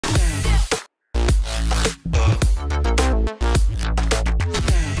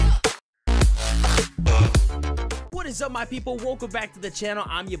is up, my people? Welcome back to the channel.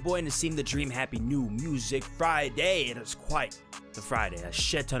 I'm your boy Nassim the Dream. Happy New Music Friday. It is quite the Friday. A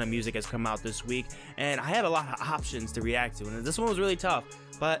shit ton of music has come out this week, and I had a lot of options to react to, and this one was really tough,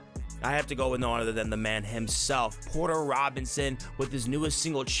 but I have to go with no other than the man himself, Porter Robinson, with his newest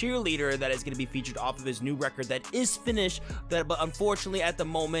single, Cheerleader, that is going to be featured off of his new record that is finished, but unfortunately at the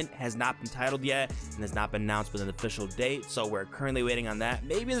moment has not been titled yet and has not been announced with an official date, so we're currently waiting on that.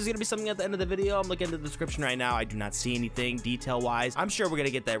 Maybe there's going to be something at the end of the video. I'm looking at the description right now. I do not see anything detail-wise. I'm sure we're going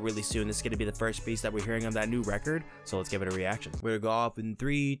to get that really soon. This is going to be the first piece that we're hearing of that new record, so let's give it a reaction. We're going to go off in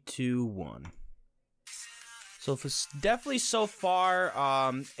 3, 2, 1. So for definitely so far,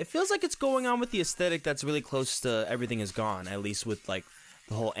 it feels like it's going on with the aesthetic that's really close to Everything Is Gone, at least with like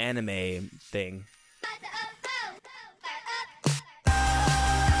the whole anime thing.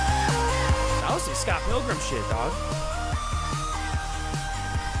 That was some Scott Pilgrim shit, dog.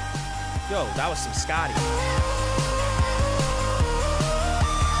 Yo, that was some Scotty.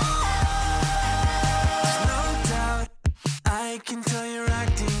 No doubt, I can tell you're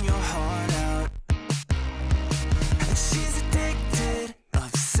acting your heart out. She's addicted,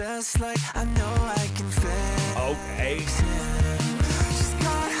 obsessed, like I know I can fix. Okay. She's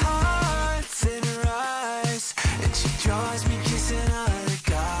got hearts in her eyes, and she draws me kissing other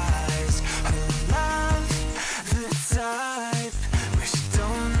guys. Her love, the type where she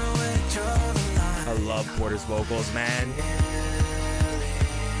don't know where to draw the line. I love Porter's vocals, man.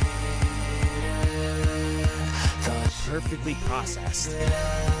 Perfectly processed.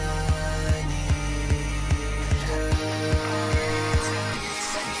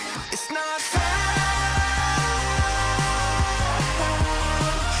 It's not fair,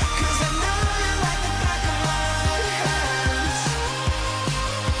 'cause I know you like the back of my hands.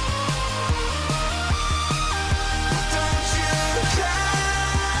 Don't you care?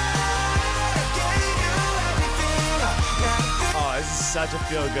 I gave you everything. Oh, this is such a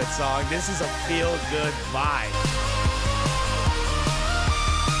feel-good song. This is a feel-good vibe.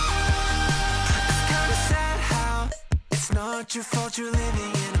 It's kinda sad how it's not your fault you're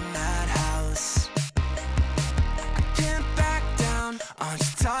living in a madhouse. I can't back down. Aren't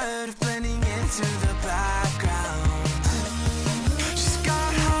you tired of blending into the background? She's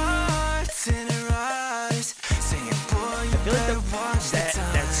got hearts in her eyes, saying, boy, you better watch the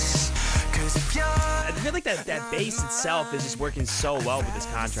times. 'Cause if you're I feel like that bass itself is just working so well with this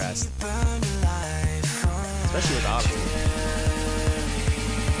contrast, burned alive, especially with auto.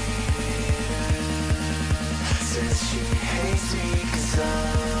 since she hates me 'cause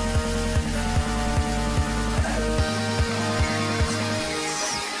I'm not her.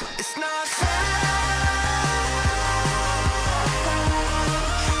 It's not fair,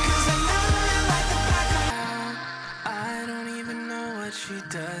 'cause I know you like the back of I don't even know what she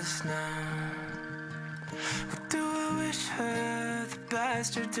does now. What do I wish her the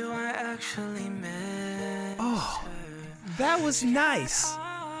best, or do I actually miss Oh, her? that was nice.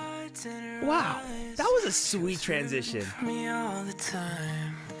 Hearts in her Wow, eyes. that was a sweet transition. Me all the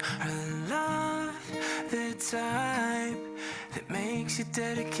time. Her love, the type that makes you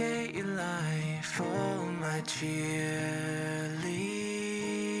dedicate your life. Oh, my cheerleader.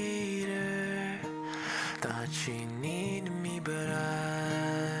 Thought she needed me, but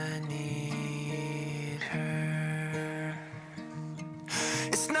I need her.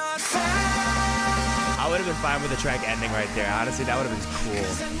 It's not fair. I would have been fine with the track ending right there. Honestly, that would have been cool.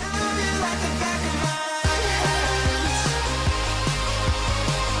 I know you like the back of my hands.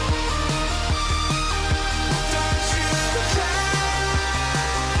 Don't you care?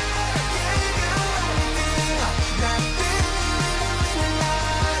 I gave you everything. That feeling when you're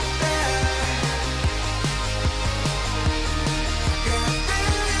not there. Yeah,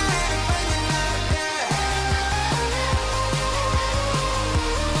 feeling when you're not there.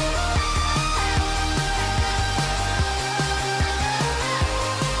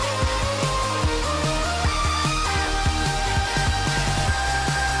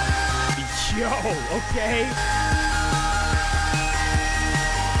 Yo, okay.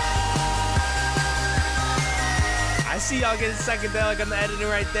 I see y'all getting psychedelic on the editing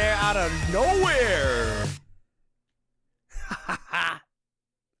right there out of nowhere.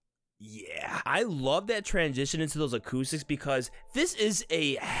 Yeah, I love that transition into those acoustics because this is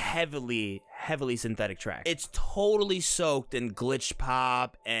a heavily heavily synthetic track. It's totally soaked in glitch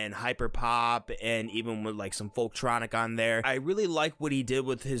pop and hyper pop, and even with like some folktronic on there. I really like what he did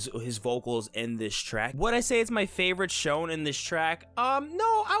with his vocals in this track. Would I say it's my favorite shown in this track?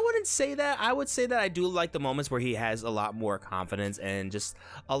 No, I wouldn't say that. I would say that I do like the moments where he has a lot more confidence and just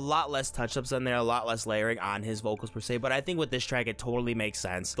a lot less touch-ups in there, a lot less layering on his vocals per se. But I think with this track, it totally makes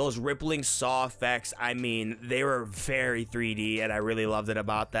sense. Those rippling saw effects, I mean, they were very 3D, and I really loved it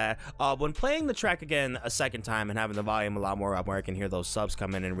about that. When playing the track again a second time and having the volume a lot more up where I can hear those subs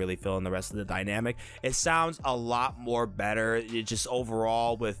come in and really fill in the rest of the dynamic, it sounds a lot more better. It just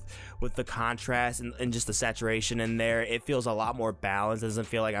overall with the contrast and just the saturation in there, it feels a lot more balanced. It doesn't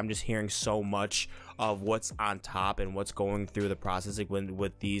feel like I'm just hearing so much of what's on top and what's going through the processing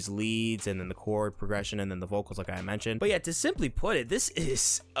with these leads and then the chord progression and then the vocals like I mentioned. But yeah, to simply put it, this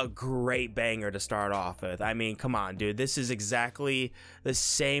is a great banger to start off with. I mean, come on, dude. This is exactly the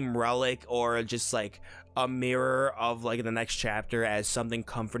same relic or just like a mirror of like the next chapter as Something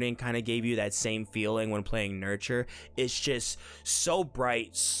Comforting kind of gave you that same feeling when playing Nurture. It's just so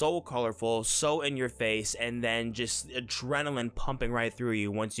bright, so colorful, so in your face, and then just adrenaline pumping right through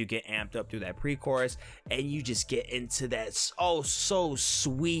you once you get amped up through that pre-chorus and you just get into that so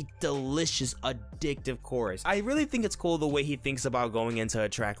sweet, delicious, addictive chorus. I really think it's cool the way he thinks about going into a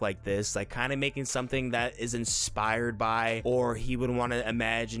track like this, like kind of making something that is inspired by, or he would want to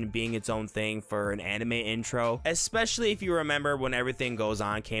imagine being its own thing for an anime intro, especially if you remember when Everything Goes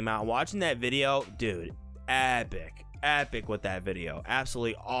On came out. Watching that video, dude, epic with that video,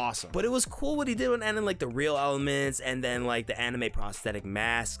 absolutely awesome. But it was cool what he did when adding like the real elements and then like the anime prosthetic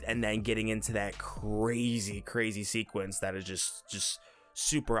mask and then getting into that crazy sequence that is just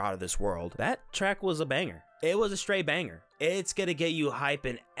super out of this world. That track was a banger. It was a straight banger. It's gonna get you hype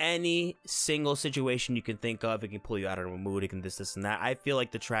in any single situation you can think of. It can pull you out of a mood, it can this and that. I feel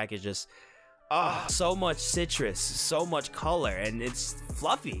like the track is just so much citrus, so much color, and it's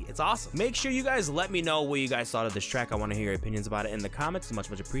fluffy. It's awesome. Make sure you guys let me know what you guys thought of this track. I want to hear your opinions about it in the comments. It's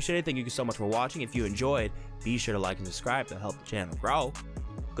much appreciated. Thank you so much for watching. If you enjoyed, be sure to like and subscribe to help the channel grow,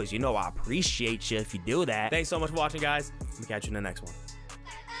 because you know I appreciate you if you do that. Thanks so much for watching, guys. I'll catch you in the next one.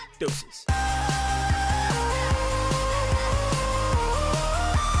 Deuces.